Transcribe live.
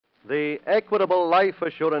The Equitable Life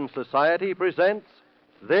Assurance Society presents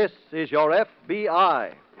This Is Your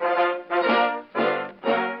FBI.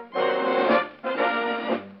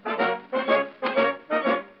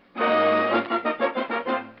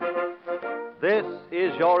 This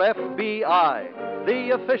is Your FBI,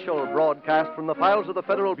 the official broadcast from the files of the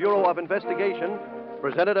Federal Bureau of Investigation,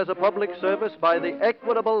 presented as a public service by the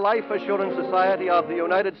Equitable Life Assurance Society of the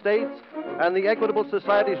United States and the Equitable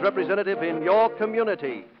Society's representative in your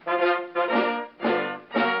community.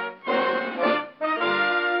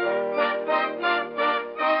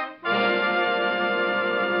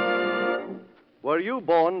 Were you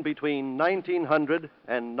born between 1900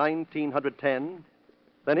 and 1910?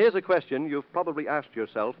 Then here's a question you've probably asked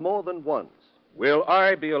yourself more than once. Will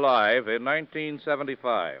I be alive in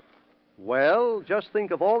 1975? Well, just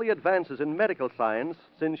think of all the advances in medical science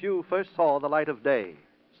since you first saw the light of day.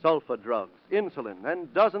 Sulfa drugs, insulin,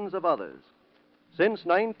 and dozens of others. Since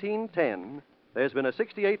 1910, there's been a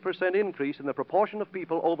 68% increase in the proportion of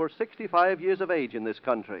people over 65 years of age in this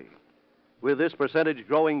country. With this percentage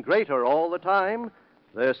growing greater all the time,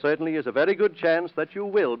 there certainly is a very good chance that you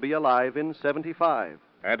will be alive in 75.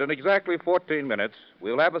 And in exactly 14 minutes,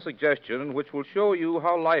 we'll have a suggestion which will show you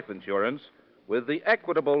how life insurance with the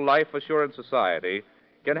Equitable Life Assurance Society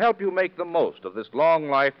can help you make the most of this long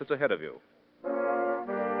life that's ahead of you.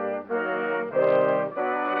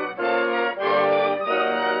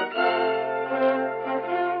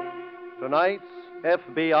 Tonight's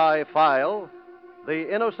FBI file,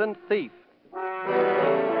 The Innocent Thief.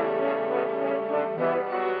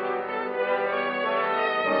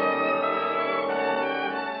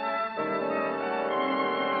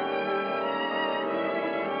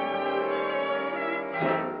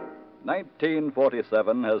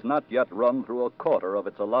 "1947 has not yet run through a quarter of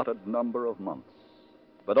its allotted number of months.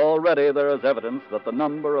 But already there is evidence that the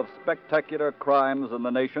number of spectacular crimes in the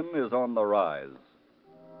nation is on the rise.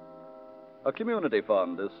 A community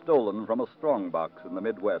fund is stolen from a strongbox in the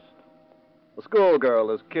Midwest. A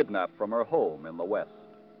schoolgirl is kidnapped from her home in the West.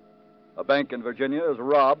 A bank in Virginia is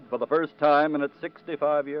robbed for the first time in its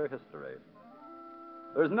 65-year history.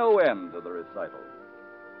 There's no end to the recital,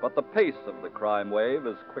 but the pace of the crime wave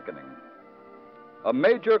is quickening. A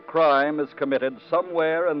major crime is committed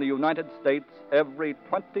somewhere in the United States every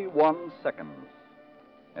 21 seconds.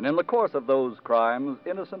 And in the course of those crimes,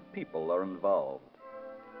 innocent people are involved.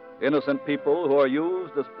 Innocent people who are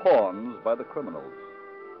used as pawns by the criminals.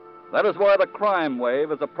 That is why the crime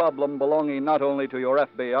wave is a problem belonging not only to your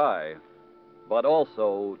FBI, but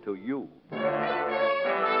also to you.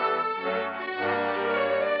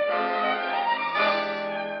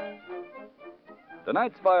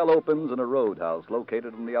 Tonight's file opens in a roadhouse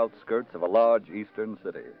located in the outskirts of a large eastern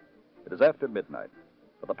city. It is after midnight.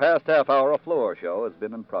 For the past half hour, a floor show has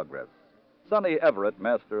been in progress. Sonny Everett,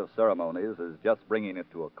 master of ceremonies, is just bringing it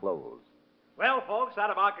to a close. Well, folks,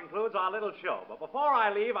 that about concludes our little show. But before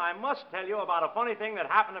I leave, I must tell you about a funny thing that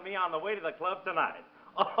happened to me on the way to the club tonight.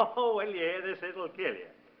 Oh, will you hear this? It'll kill you.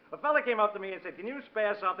 A fella came up to me and said, "Can you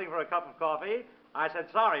spare something for a cup of coffee?" I said,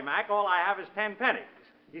 "Sorry, Mac, all I have is 10 pennies.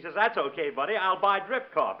 He says, "That's okay, buddy. I'll buy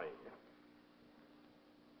drip coffee."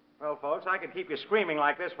 Well, folks, I could keep you screaming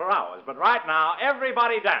like this for hours, but right now,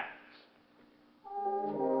 everybody dance.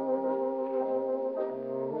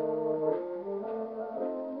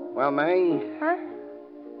 Well, May, Huh?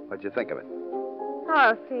 what'd you think of it?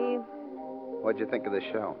 Hello, Steve. What'd you think of the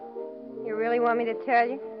show? You really want me to tell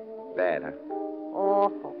you? Bad, huh?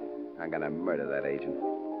 Awful. I'm gonna murder that agent.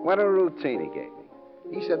 What a routine he gave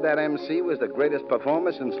me. He said that MC was the greatest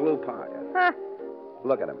performer since Lou Parker. Huh?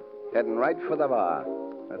 Look at him, heading right for the bar.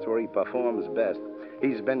 That's where he performs best.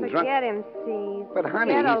 He's been drunk. Forget him, Steve. But,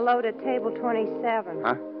 honey, Get a he's- load at table 27.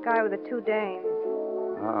 Huh? Guy with the 2 dames.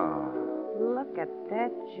 Oh, Look at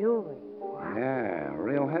that jewelry. yeah,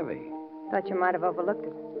 real heavy. Thought you might have overlooked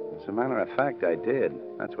it. As a matter of fact, I did.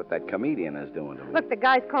 That's what that comedian is doing to me. Look, the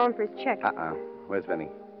guy's calling for his check. Where's Vinny?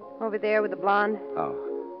 Over there with the blonde. Oh.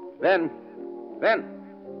 Vin!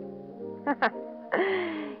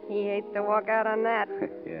 He hates to walk out on that.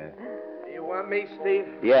 Yeah. You want me, Steve?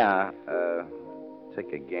 Yeah,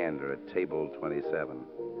 take a gander at table 27.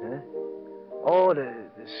 Huh? Oh, the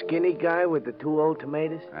skinny guy with the 2 old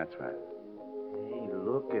tomatoes? That's right. Hey,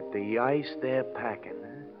 look at the ice they're packing,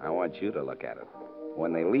 huh? I want you to look at it.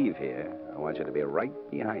 When they leave here, I want you to be right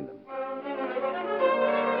behind them.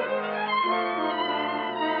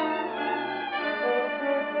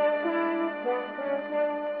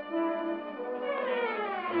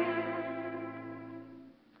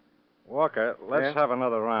 Walker, let's have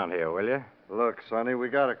another round here, will you? Look, Sonny, we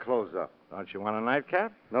gotta close up. Don't you want a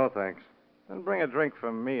nightcap? No, thanks. Then bring a drink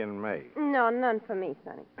for me and May. No, none for me,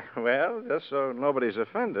 Sonny. Well, just so nobody's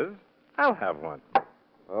offended, I'll have one.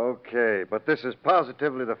 Okay, but this is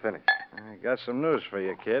positively the finish. I got some news for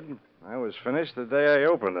you, kid. I was finished the day I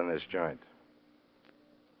opened in this joint.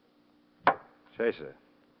 Chaser.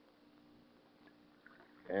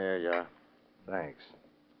 There you are. Thanks.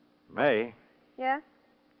 May, Yeah?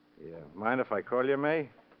 you mind if I call you May?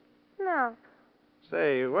 No.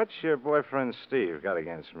 Say, what's your boyfriend Steve got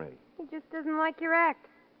against me? He just doesn't like your act.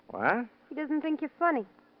 What? He doesn't think you're funny.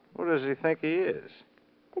 Who does he think he is?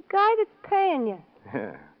 The guy that's paying you.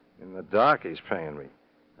 Yeah, in the dark he's paying me.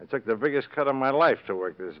 I took the biggest cut of my life to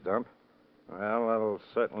work this dump. Well, that'll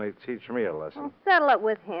certainly teach me a lesson. Well, settle it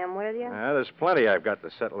with him, will you? There's plenty I've got to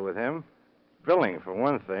settle with him. Billing, for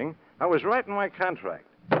one thing. I was right in my contract.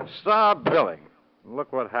 Star billing. And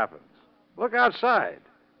look what happens. Look outside.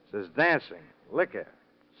 It says dancing, liquor,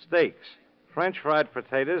 steaks, French fried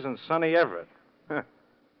potatoes, and Sonny Everett. The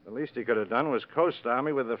least he could have done was co-star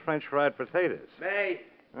me with the French fried potatoes. May.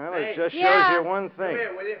 Well, May. it just Yeah. shows you one thing. Come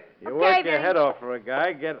here, will you? You Okay, work your then. head off for a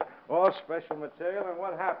guy, get all special material, and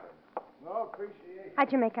what happens? No appreciation.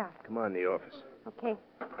 How'd you make out? Come on, the office. Okay.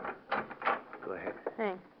 Go ahead.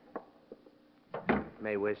 Thanks.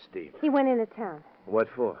 May, where's Steve? He went into town What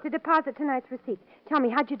for? to deposit tonight's receipt. Tell me,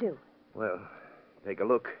 how'd you do? Well, take a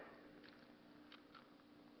look.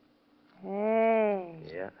 Hey.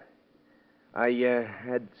 Yeah. I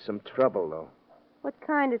had some trouble, though. What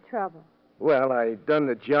kind of trouble? Well, I done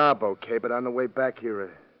the job okay, but on the way back here, a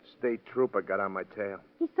state trooper got on my tail.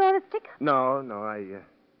 He saw the sticker? No,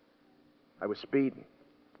 I was speeding.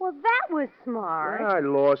 Well, that was smart. I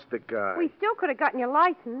lost the guy. We still could have gotten your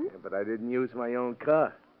license. Yeah, but I didn't use my own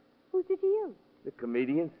car. Who did you use? The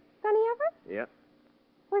comedian? Sonny Everett? Yeah.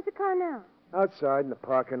 Where's the car now? Outside in the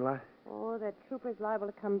parking lot. Oh, that trooper's liable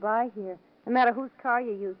to come by here. No matter whose car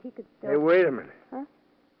you use, he could still... Hey, wait a minute. Huh?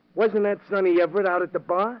 Wasn't that Sonny Everett out at the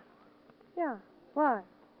bar? Yeah. What?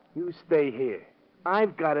 You stay here.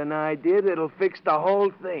 I've got an idea that'll fix the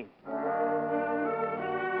whole thing.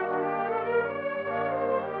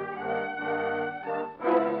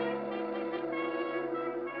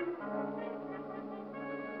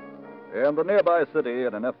 In the nearby city,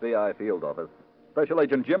 in an FBI field office, Special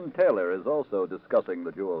Agent Jim Taylor is also discussing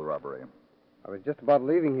the jewel robbery. I was just about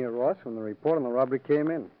leaving here, Ross, when the report on the robbery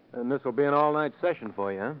came in. And this will be an all-night session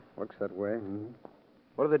for you, huh? Looks that way. Mm-hmm.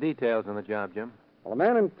 What are the details on the job, Jim? Well, a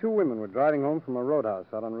man and two women were driving home from a roadhouse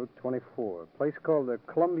out on Route 24, a place called the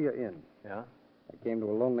Columbia Inn. Yeah? They came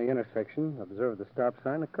to a lonely intersection, observed the stop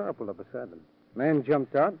sign, a car pulled up beside them. Man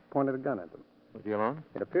jumped out, pointed a gun at them. Was he alone?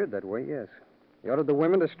 It appeared that way, yes. He ordered the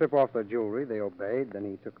women to strip off their jewelry. They obeyed. Then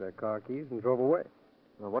he took their car keys and drove away.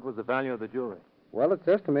 Well, what was the value of the jewelry? Well, it's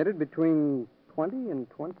estimated between $20,000 and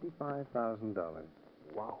 $25,000.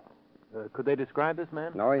 Wow. Could they describe this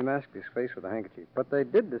man? No, he masked his face with a handkerchief. But they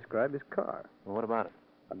did describe his car. Well, what about it?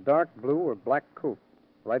 A dark blue or black coupe.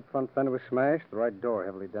 Right front fender was smashed, the right door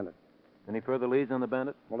heavily dented. Any further leads on the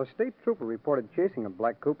bandit? Well, a state trooper reported chasing a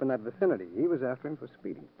black coupe in that vicinity. He was after him for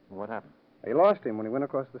speeding. Well, what happened? He lost him when he went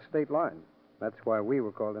across the state line. That's why we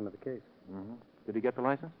were called into the case. Mm-hmm. Did he get the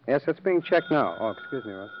license? Yes, it's being checked now. Oh, excuse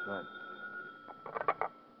me, Ross. Right.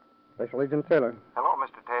 Special Agent Taylor. Hello,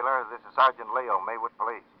 Mr. Taylor. This is Sergeant Leo, Maywood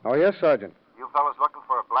Police. Oh, yes, Sergeant. You fellas looking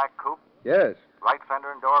for a black coupe? Yes, Right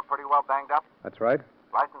fender and door pretty well banged up? that's right.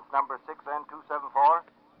 License number 6N274?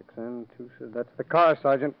 6N2. That's the car,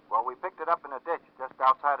 Sergeant. Well, we picked it up in a ditch just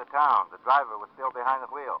outside of town. The driver was still behind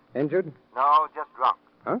the wheel. Injured? No, just drunk.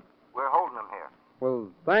 Huh? We're holding him here. Well,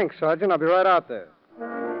 thanks, Sergeant. I'll be right out there.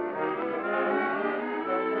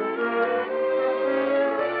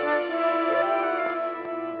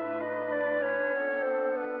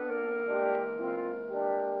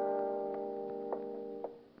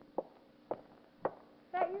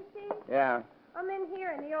 That you, Steve? Yeah. I'm in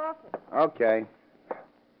here in the office. Okay.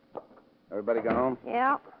 Everybody go home?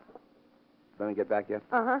 Yeah. Sonny get back yet?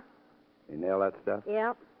 Uh-huh. You nail that stuff?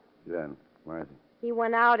 Yeah. Good. Where is he? He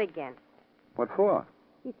went out again. What for?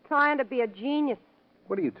 He's trying to be a genius.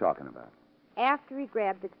 What are you talking about? After he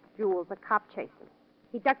grabbed the jewels, a cop chased him.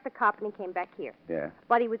 He ducked the cop and he came back here. Yeah.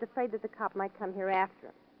 But he was afraid that the cop might come here after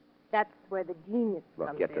him. That's where the genius Look,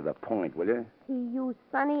 comes get in. to the point, will you? He used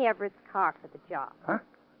Sonny Everett's car for the job. Huh?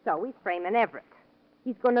 So he's framing Everett.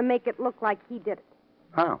 He's going to make it look like he did it.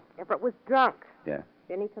 How? Everett was drunk. Yeah.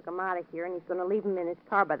 Then he took him out of here, and he's going to leave him in his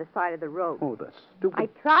car by the side of the road. Oh, the stupid... I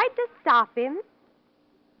tried to stop him.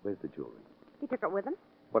 Where's the jewelry? He took it with him.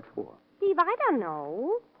 What for? Steve, I don't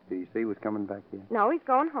know. Did he say he was coming back here? No, he's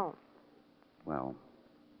going home. Well,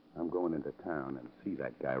 I'm going into town and see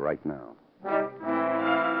that guy right now.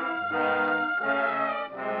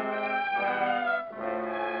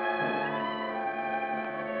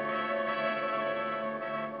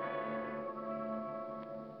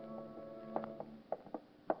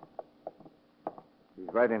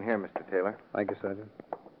 Right in here, Mr. Taylor. Thank you, Sergeant.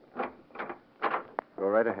 Go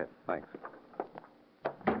right ahead. Thanks.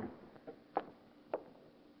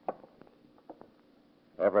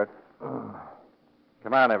 Everett.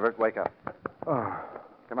 Come on, Everett, wake up.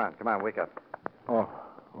 Come on, wake up. Oh,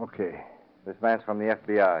 okay. This man's from the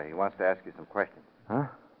FBI. He wants to ask you some questions. Huh?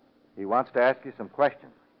 He wants to ask you some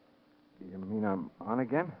questions. You mean I'm on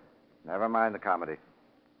again? Never mind the comedy.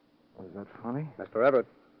 Was that funny? Mr. Everett,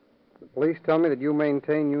 the police tell me that you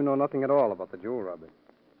maintain you know nothing at all about the jewel robbery.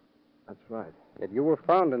 That's right. Yet you were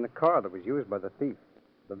found in the car that was used by the thief.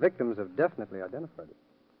 The victims have definitely identified it.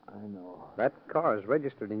 I know. That car is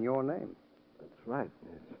registered in your name. That's right.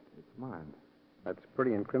 It's mine. That's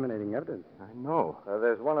pretty incriminating evidence. I know.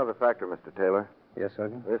 There's one other factor, Mr. Taylor. Yes,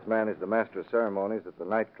 Sergeant? This man is the master of ceremonies at the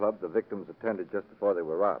nightclub the victims attended just before they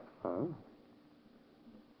were robbed. Oh.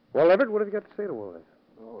 Well, Everett, what have you got to say to all this?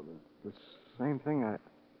 Oh, the same thing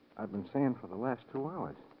I've been saying for the last 2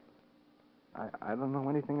 hours. I don't know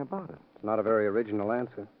anything about it. It's not a very original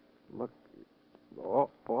answer. Look,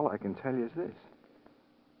 all I can tell you is this.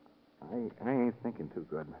 I ain't thinking too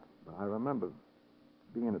good, but I remember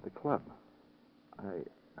being at the club.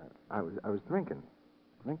 I was drinking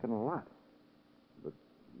a lot. But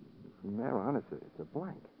from there on, it's a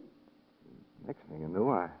blank. Next thing I knew,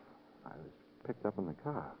 I was picked up in the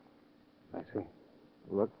car. I see.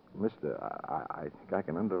 Look, mister, I think I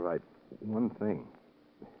can underwrite one thing.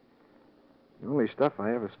 The only stuff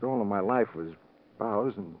I ever stole in my life was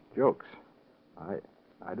bows and jokes.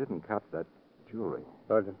 I didn't cop that jewelry.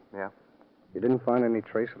 Sergeant? Yeah? You didn't find any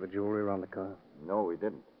trace of the jewelry around the car? No, we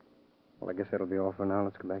didn't. Well, I guess that'll be all for now.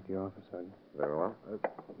 Let's go back to your office, Sergeant. Very well.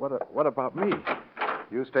 What about me?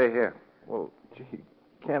 You stay here. Well, gee,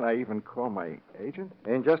 can't I even call my agent?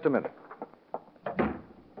 In just a minute.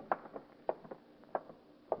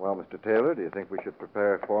 Well, Mr. Taylor, do you think we should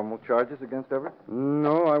prepare formal charges against Everett?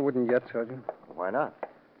 No, I wouldn't yet, Sergeant. Why not?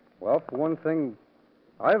 Well, for one thing,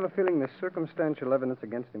 I have a feeling the circumstantial evidence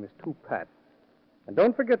against him is too pat. And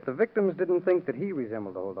don't forget, the victims didn't think that he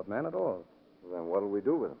resembled the hold-up man at all. Then what'll we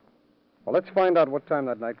do with him? Well, let's find out what time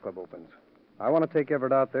that nightclub opens. I want to take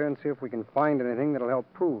Everett out there and see if we can find anything that'll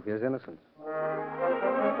help prove his innocence.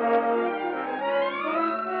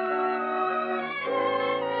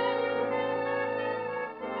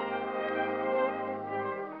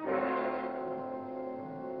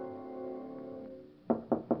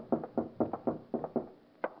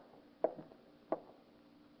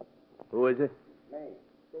 Who is it? Me,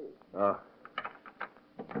 Steve. Oh.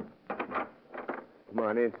 Come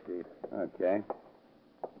on in, Steve. Okay.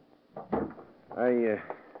 I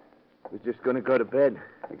was just going to go to bed.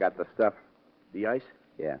 You got the stuff? The ice?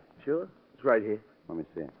 Yeah. Sure. It's right here. Let me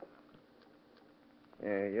see it.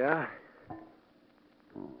 There you are.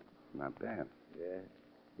 Oh, not bad. Yeah.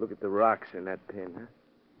 Look at the rocks in that pin, huh?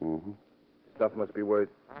 Mm-hmm. Stuff must be worth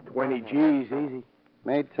 20 G's easy.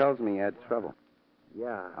 Maid tells me you had trouble.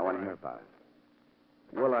 Yeah. I want to hear about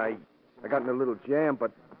it. Well, I got in a little jam,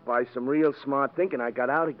 but by some real smart thinking, I got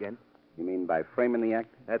out again. You mean by framing the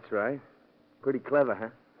act? That's right. Pretty clever, huh?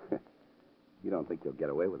 You don't think you'll get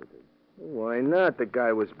away with it, do you? Why not? The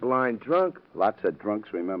guy was blind drunk. Lots of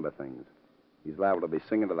drunks remember things. He's liable to be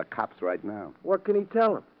singing to the cops right now. What can he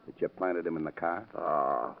tell him? That you planted him in the car?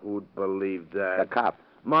 Oh, who'd believe that? The cops.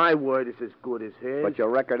 My word is as good as his. But your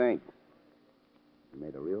record ain't. You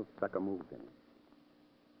made a real sucker move then.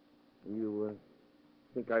 You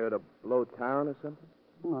think I ought to blow town or something?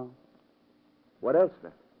 No. What else,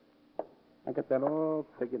 then? I got that all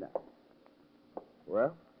figured out.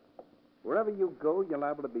 Well? Wherever you go, you're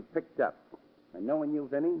liable to be picked up. And knowing you,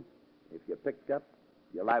 Vinny, if you're picked up,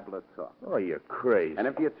 you're liable to talk. Oh, you're crazy. And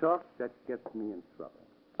if you talk, that gets me in trouble.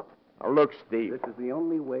 Now, look, Steve. This is the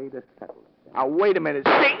only way to settle it. Now, wait a minute.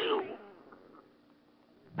 Steve!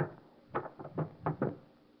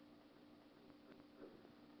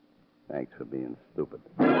 Thanks for being stupid.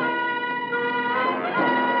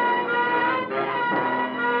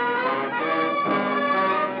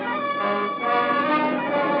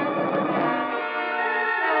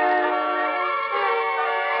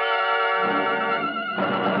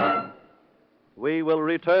 We will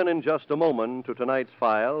return in just a moment to tonight's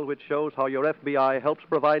file, which shows how your FBI helps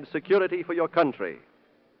provide security for your country.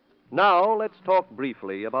 Now, let's talk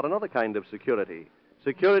briefly about another kind of security.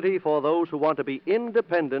 Security for those who want to be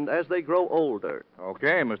independent as they grow older.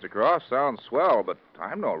 Okay, Mr. Cross, sounds swell, but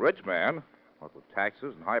I'm no rich man. What with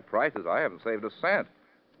taxes and high prices, I haven't saved a cent.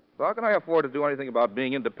 So how can I afford to do anything about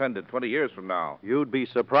being independent 20 years from now? You'd be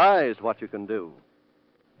surprised what you can do.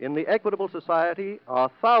 In the Equitable Society are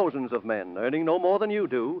thousands of men earning no more than you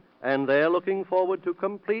do, and they're looking forward to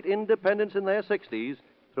complete independence in their 60s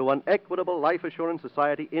through an Equitable Life Assurance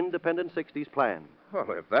Society Independent 60s plan. Well,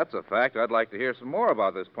 if that's a fact, I'd like to hear some more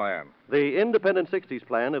about this plan. The Independent 60s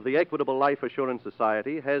plan of the Equitable Life Assurance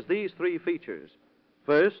Society has these three features.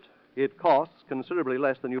 First, it costs considerably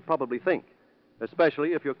less than you probably think,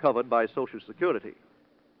 especially if you're covered by Social Security.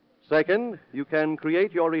 Second, you can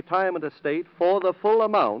create your retirement estate for the full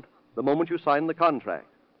amount the moment you sign the contract.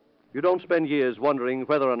 You don't spend years wondering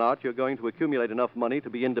whether or not you're going to accumulate enough money to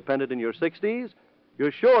be independent in your 60s.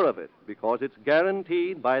 You're sure of it because it's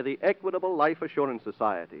guaranteed by the Equitable Life Assurance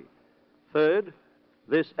Society. Third,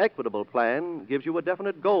 this Equitable plan gives you a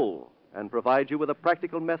definite goal and provides you with a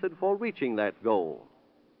practical method for reaching that goal.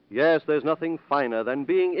 Yes, there's nothing finer than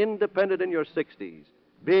being independent in your 60s,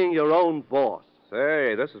 being your own boss.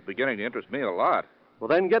 Say, this is beginning to interest me a lot. Well,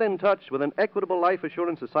 then get in touch with an Equitable Life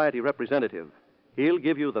Assurance Society representative. He'll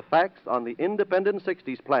give you the facts on the Independent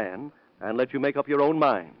 60s plan and let you make up your own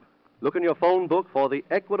mind. Look in your phone book for the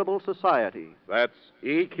Equitable Society. That's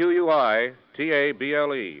EQUITABLE.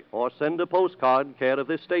 Or send a postcard care of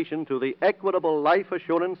this station to the Equitable Life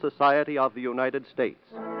Assurance Society of the United States.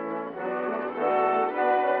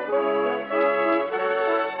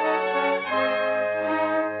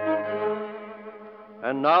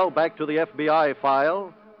 And now back to the FBI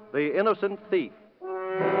file, The Innocent Thief.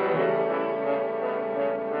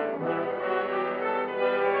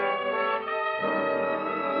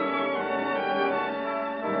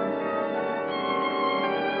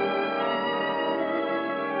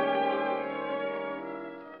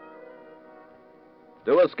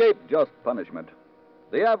 To escape just punishment,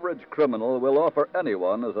 the average criminal will offer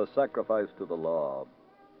anyone as a sacrifice to the law.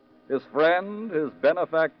 His friend, his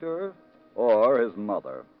benefactor, or his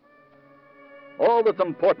mother. All that's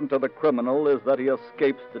important to the criminal is that he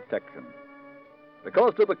escapes detection.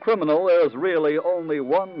 Because to the criminal, there's really only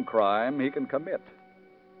one crime he can commit,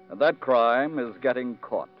 and that crime is getting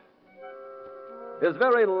caught. His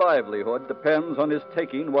very livelihood depends on his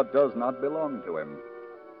taking what does not belong to him.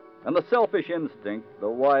 And the selfish instinct, the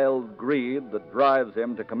wild greed that drives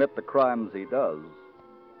him to commit the crimes he does,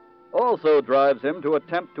 also drives him to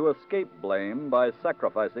attempt to escape blame by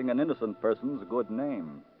sacrificing an innocent person's good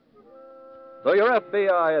name. So your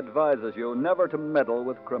FBI advises you never to meddle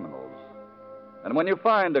with criminals. And when you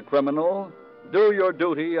find a criminal, do your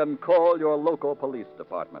duty and call your local police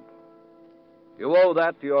department. You owe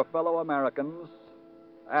that to your fellow Americans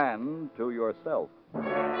and to yourself.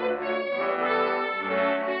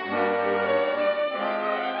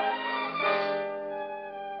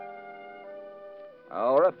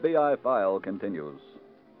 Our FBI file continues.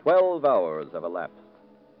 12 hours have elapsed.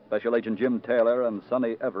 Special Agent Jim Taylor and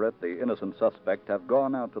Sonny Everett, the innocent suspect, have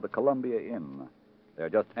gone out to the Columbia Inn. They're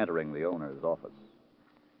just entering the owner's office.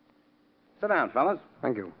 Sit down, fellas.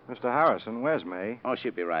 Thank you. Mr. Harrison, where's May? Oh,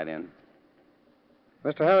 she'll be right in.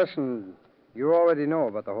 Mr. Harrison, you already know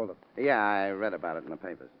about the holdup. Yeah, I read about it in the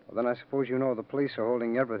papers. Well, then I suppose you know the police are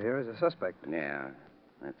holding Everett here as a suspect. Yeah,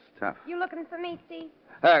 that's tough. You looking for me, Steve?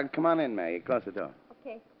 Come on in, May. Close the door.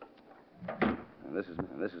 Okay. This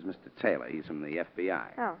is Mr. Taylor. He's from the FBI.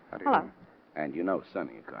 Oh, How do you hello. do? And you know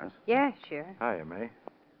Sonny, of course. Yeah, sure. Hiya, May.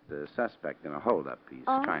 The suspect in a holdup. He's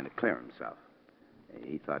Oh. trying to clear himself.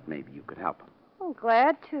 He thought maybe you could help him. Oh,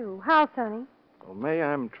 glad to. How, Sonny? Well, May,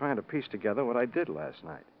 I'm trying to piece together what I did last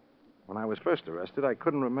night. When I was first arrested, I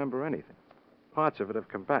couldn't remember anything. Parts of it have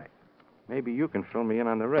come back. Maybe you can fill me in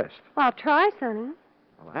on the rest. I'll try, Sonny.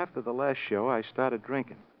 Well, after the last show, I started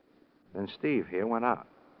drinking. Then Steve here went out.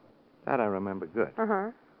 That I remember good. Uh-huh.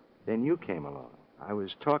 Then you came along. I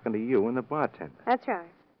was talking to you and the bartender. That's right.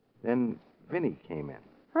 Then Vinny came in.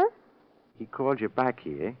 Huh? He called you back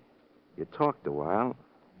here. You talked a while,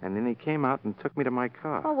 and then he came out and took me to my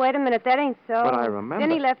car. Oh, wait a minute. That ain't so. But I remember.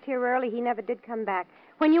 Then he left here early. He never did come back.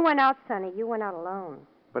 When you went out, Sonny, you went out alone.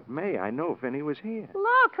 But, May, I know Vinny was here.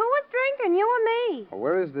 Look, who was drinking? You or me? Well,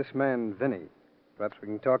 where is this man, Vinny? Perhaps we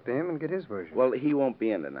can talk to him and get his version. Well, he won't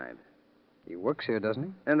be in tonight. He works here, doesn't he?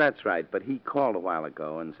 And that's right, but he called a while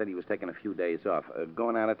ago and said he was taking a few days off,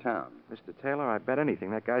 going out of town. Mr. Taylor, I bet anything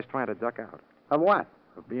that guy's trying to duck out. Of what?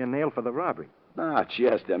 Of being nailed for the robbery. Oh,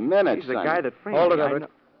 just a minute, He's the Sonny. guy that framed Hold it, me. I Everett. know-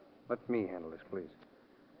 Let me handle this, please.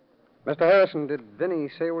 Mr. Harrison, did Vinny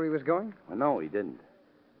say where he was going? Well, no, he didn't.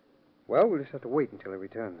 Well, we'll just have to wait until he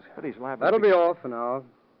returns. But he's liable That'll to be all for now.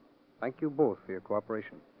 Thank you both for your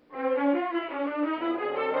cooperation.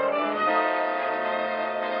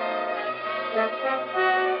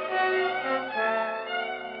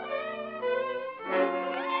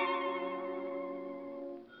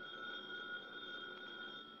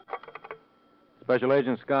 Special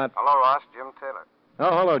Agent Scott. Hello, Ross. Jim Taylor.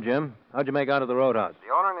 Oh, hello, Jim. How'd you make out of the roadhouse?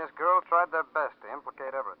 The owner and his girl tried their best to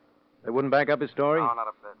implicate Everett. They wouldn't back up his story? No, not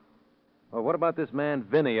a bit. Well, what about this man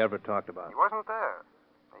Vinny Everett talked about? He wasn't there.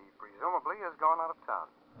 He presumably has gone out of town.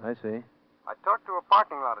 I see. I talked to a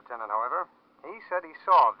parking lot attendant, however. He said he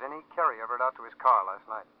saw Vinny carry Everett out to his car last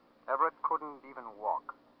night. Everett couldn't even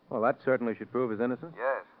walk. Well, that certainly should prove his innocence.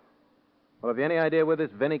 Yes. Well, have you any idea where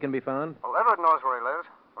this Vinny can be found? Well, Everett knows where he lives.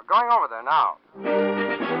 We're going over there now.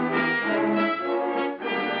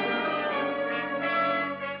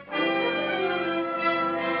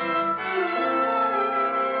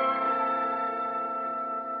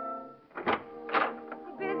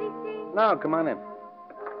 No, come on in.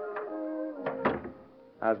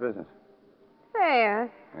 How's business?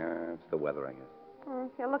 There. Yeah, it's the weather, I guess.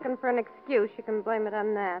 If you're looking for an excuse, you can blame it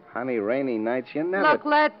on that. Honey, rainy nights, you never... Look,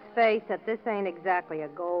 let's face it, this ain't exactly a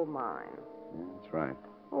gold mine. Yeah, that's right.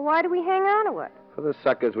 Well, why do we hang on to it? For the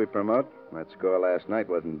suckers we promote, that score last night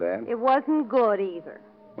wasn't bad. It wasn't good either.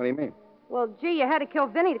 What do you mean? Well, gee, you had to kill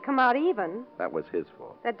Vinny to come out even. That was his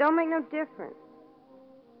fault. That don't make no difference.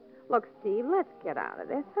 Look, Steve, let's get out of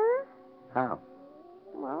this, huh? How?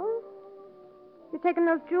 Well, you taking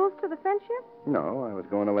those jewels to the fence shop? No, I was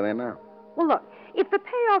going over there now. Well, look, if the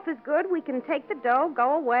payoff is good, we can take the dough,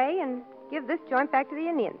 go away, and give this joint back to the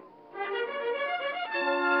Indians.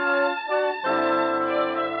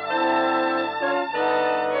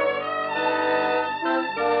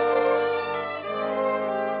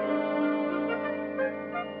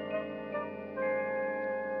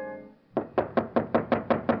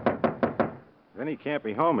 Vinny can't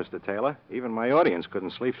be home, Mr. Taylor. Even my audience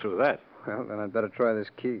couldn't sleep through that. Well, then I'd better try this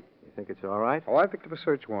key. You think it's all right? Oh, I picked up a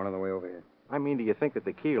search warrant on the way over here. I mean, do you think that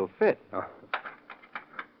the key will fit? Oh.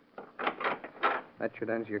 That should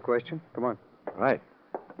answer your question. Come on. Right.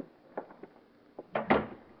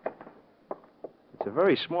 It's a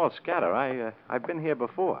very small scatter. I've been here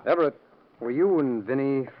before. Everett, were you and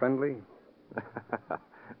Vinny friendly? Are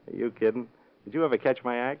you kidding? Did you ever catch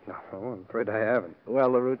my act? No, I'm afraid I haven't.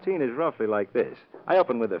 Well, the routine is roughly like this. I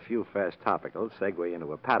open with a few fast topicals, segue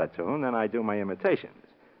into a patter tune, then I do my imitations.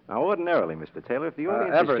 Now, ordinarily, Mr. Taylor, if the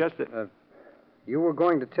audience Everett, is just a... you were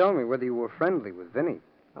going to tell me whether you were friendly with Vinny.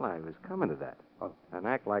 Well, I was coming to that. Oh. An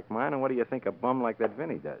act like mine, and what do you think a bum like that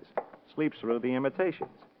Vinny does? Sleeps through the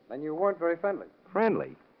imitations. Then you weren't very friendly.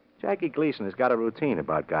 Friendly? Jackie Gleason has got a routine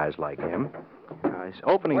about guys like him. His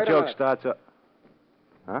opening Wait a joke minute. starts up...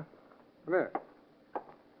 Huh? Come here.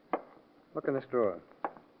 Look in this drawer.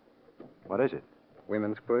 What is it?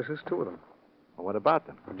 Women's purses, 2 of them. Well, what about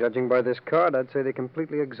them? Judging by this card, I'd say they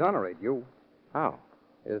completely exonerate you. How?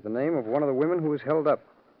 Here's the name of one of the women who was held up.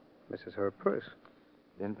 This is her purse.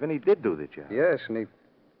 Then Vinny did do the job. Yes, and he...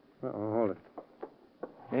 Oh, hold it.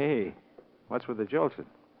 Hey, what's with the jolting?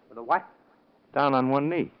 With the what? Down on one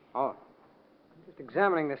knee. Oh. I'm just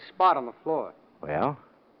examining this spot on the floor. Well?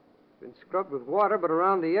 Been scrubbed with water, but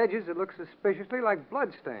around the edges it looks suspiciously like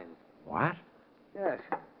bloodstains. What? Yes.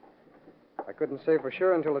 I couldn't say for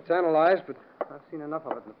sure until it's analyzed, but I've seen enough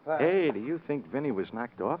of it in the past. Hey, do you think Vinny was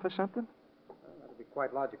knocked off or something? Well, that'd be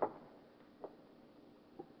quite logical.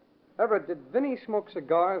 Everett, did Vinny smoke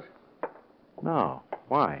cigars? No.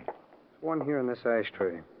 Why? There's one here in this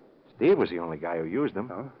ashtray. Steve was the only guy who used them.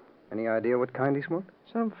 Oh? Any idea what kind he smoked?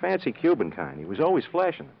 Some fancy Cuban kind. He was always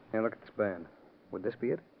flashing them. Here, look at this band. Would this be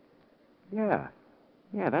it? Yeah.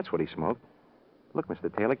 Yeah, that's what he smoked. Look,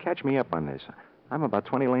 Mr. Taylor, catch me up on this. I'm about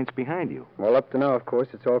 20 lengths behind you. Well, up to now, of course,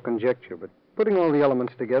 it's all conjecture, but putting all the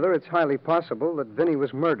elements together, it's highly possible that Vinny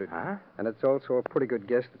was murdered. Huh? And it's also a pretty good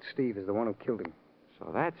guess that Steve is the one who killed him.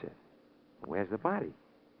 So that's it. Where's the body?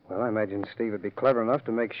 Well, I imagine Steve would be clever enough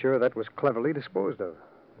to make sure that was cleverly disposed of.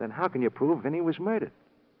 Then how can you prove Vinny was murdered?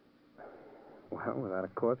 Well, without a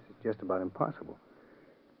corpse, it's just about impossible.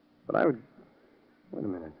 But I would... Wait a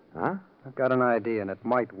minute. Huh? I've got an idea, and it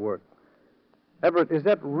might work. Everett, is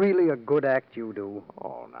that really a good act you do?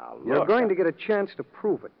 Oh, now, look. You're going to get a chance to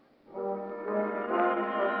prove it.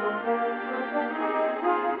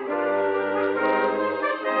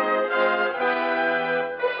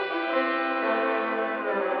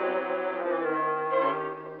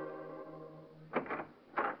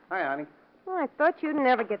 Hi, honey. Well, I thought you'd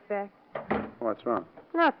never get back. What's wrong?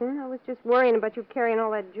 Nothing. I was just worrying about you carrying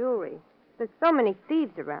all that jewelry. There's so many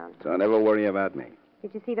thieves around. So never worry about me.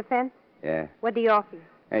 Did you see the fence? Yeah. What'd he offer you?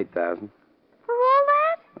 8,000. For all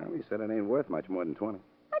that? Well, he said it ain't worth much more than 20.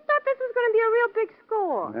 I thought this was going to be a real big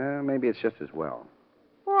score. Maybe it's just as well.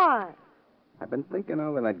 Why? I've been thinking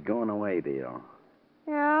over that going away deal.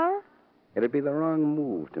 Yeah? It'd be the wrong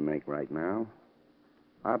move to make right now.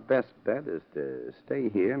 Our best bet is to stay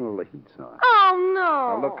here until the heat's on. Oh,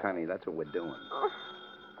 no. Now, look, honey, that's what we're doing. Oh,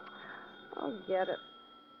 I'll get it.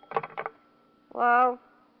 Hello?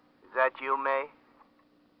 Is that you, May?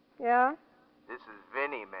 Yeah? This is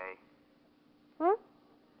Vinny, May. Huh?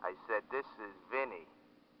 I said, this is Vinny.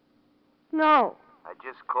 No. I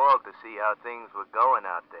just called to see how things were going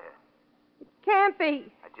out there. Can't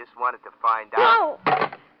be. I just wanted to find out. No!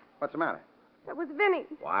 What's the matter? That was Vinny.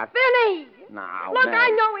 What? Vinny! Now, Look, man. I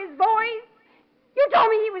know his voice. You told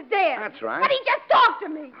me he was dead. That's right. But he just talked to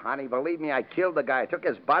me. Honey, believe me, I killed the guy. Took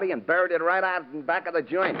his body and buried it right out in back of the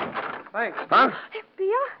joint. Thanks. Huh?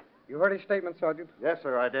 FBI? You heard his statement, Sergeant? Yes,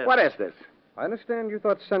 sir, I did. What is this? I understand you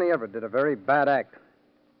thought Sonny Everett did a very bad act.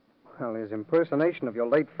 Well, his impersonation of your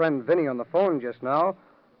late friend Vinny on the phone just now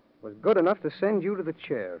was good enough to send you to the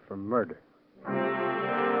chair for murder.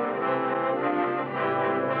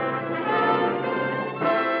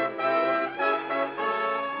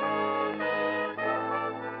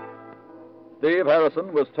 Steve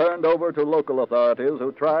Harrison was turned over to local authorities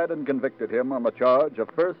who tried and convicted him on the charge of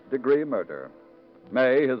first-degree murder.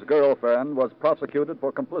 May, his girlfriend, was prosecuted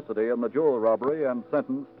for complicity in the jewel robbery and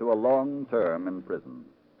sentenced to a long term in prison.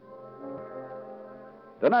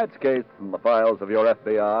 Tonight's case from the files of your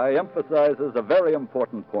FBI emphasizes a very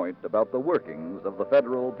important point about the workings of the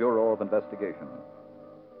Federal Bureau of Investigation.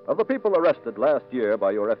 Of the people arrested last year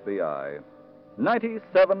by your FBI,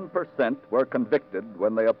 97% were convicted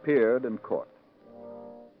when they appeared in court.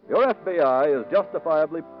 Your FBI is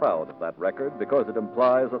justifiably proud of that record because it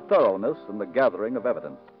implies a thoroughness in the gathering of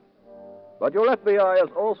evidence. But your FBI is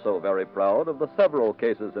also very proud of the several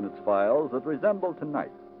cases in its files that resemble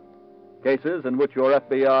tonight. Cases in which your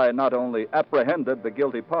FBI not only apprehended the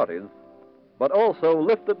guilty parties, but also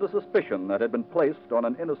lifted the suspicion that had been placed on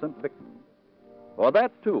an innocent victim. For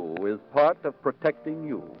that, too, is part of protecting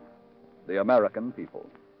you, the American people.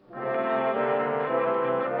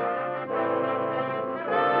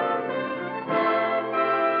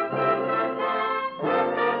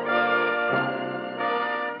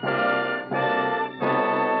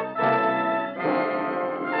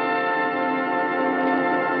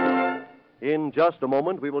 In just a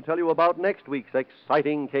moment, we will tell you about next week's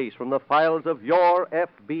exciting case from the files of your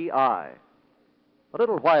FBI. A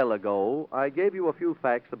little while ago, I gave you a few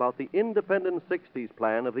facts about the Independent 60s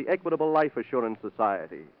plan of the Equitable Life Assurance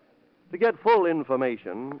Society. To get full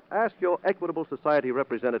information, ask your Equitable Society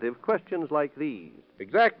representative questions like these.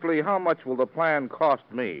 Exactly how much will the plan cost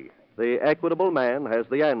me? The Equitable man has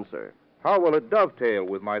the answer. How will it dovetail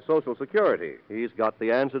with my Social Security? He's got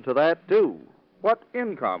the answer to that, too. What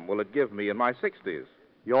income will it give me in my 60s?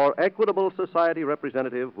 Your Equitable Society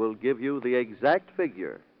representative will give you the exact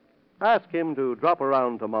figure. Ask him to drop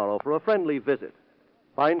around tomorrow for a friendly visit.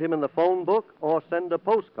 Find him in the phone book or send a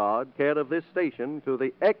postcard care of this station to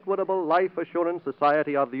the Equitable Life Assurance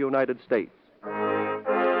Society of the United States.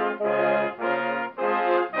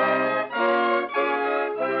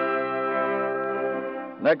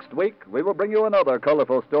 Next week, we will bring you another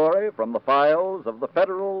colorful story from the files of the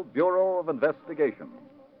Federal Bureau of Investigation,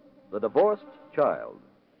 The Divorced Child.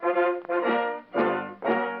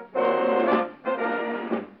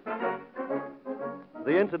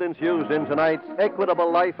 The incidents used in tonight's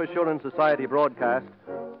Equitable Life Assurance Society broadcast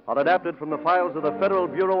are adapted from the files of the Federal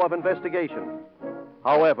Bureau of Investigation.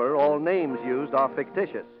 However, all names used are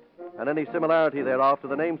fictitious, and any similarity thereof to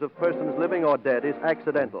the names of persons living or dead is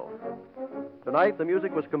accidental. Tonight, the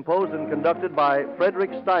music was composed and conducted by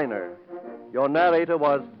Frederick Steiner. Your narrator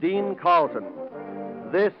was Dean Carlton.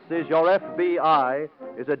 This is Your FBI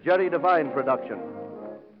is a Jerry Devine production.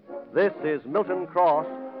 This is Milton Cross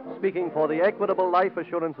speaking for the Equitable Life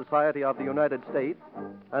Assurance Society of the United States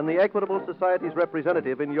and the Equitable Society's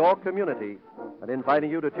representative in your community, and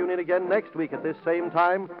inviting you to tune in again next week at this same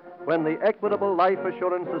time when the Equitable Life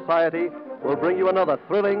Assurance Society will bring you another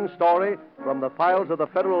thrilling story from the files of the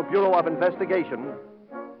Federal Bureau of Investigation,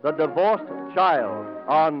 The Divorced Child,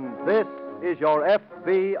 on This is Your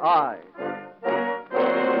FBI.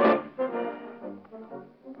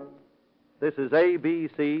 This is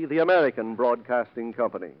ABC, the American Broadcasting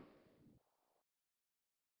Company.